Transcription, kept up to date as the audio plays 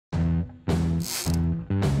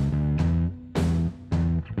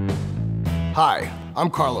Hi, I'm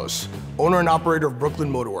Carlos, owner and operator of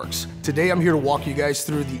Brooklyn Motorworks. Today I'm here to walk you guys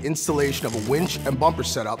through the installation of a winch and bumper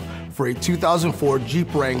setup for a 2004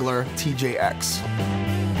 Jeep Wrangler TJX.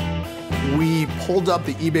 We pulled up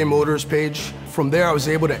the eBay Motors page. From there I was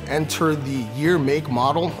able to enter the year, make,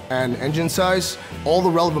 model, and engine size. All the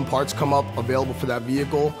relevant parts come up available for that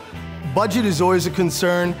vehicle. Budget is always a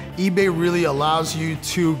concern. eBay really allows you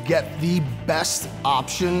to get the best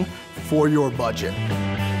option for your budget.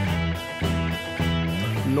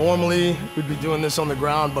 Normally, we'd be doing this on the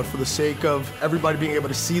ground, but for the sake of everybody being able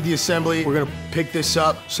to see the assembly, we're gonna pick this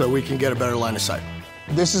up so we can get a better line of sight.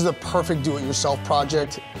 This is the perfect do-it-yourself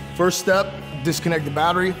project. First step, disconnect the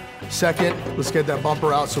battery. Second, let's get that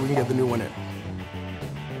bumper out so we can get the new one in.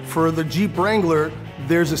 For the Jeep Wrangler,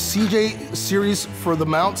 there's a CJ series for the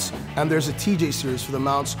mounts and there's a TJ series for the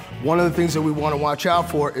mounts. One of the things that we want to watch out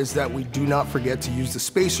for is that we do not forget to use the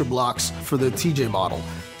spacer blocks for the TJ model.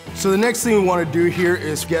 So the next thing we want to do here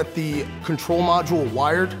is get the control module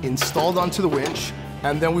wired, installed onto the winch,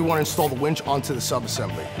 and then we want to install the winch onto the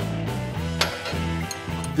subassembly.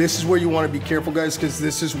 This is where you want to be careful, guys, because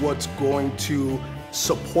this is what's going to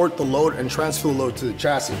support the load and transfer the load to the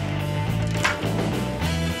chassis.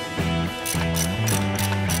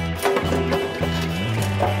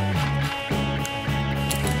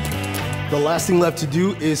 The last thing left to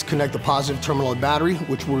do is connect the positive terminal of the battery,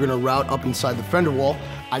 which we're gonna route up inside the fender wall.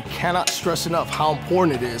 I cannot stress enough how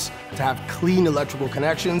important it is to have clean electrical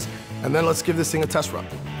connections, and then let's give this thing a test run.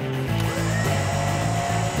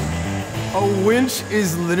 A winch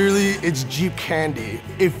is literally, it's Jeep candy.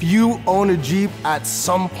 If you own a Jeep, at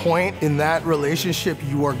some point in that relationship,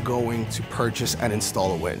 you are going to purchase and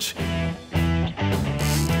install a winch.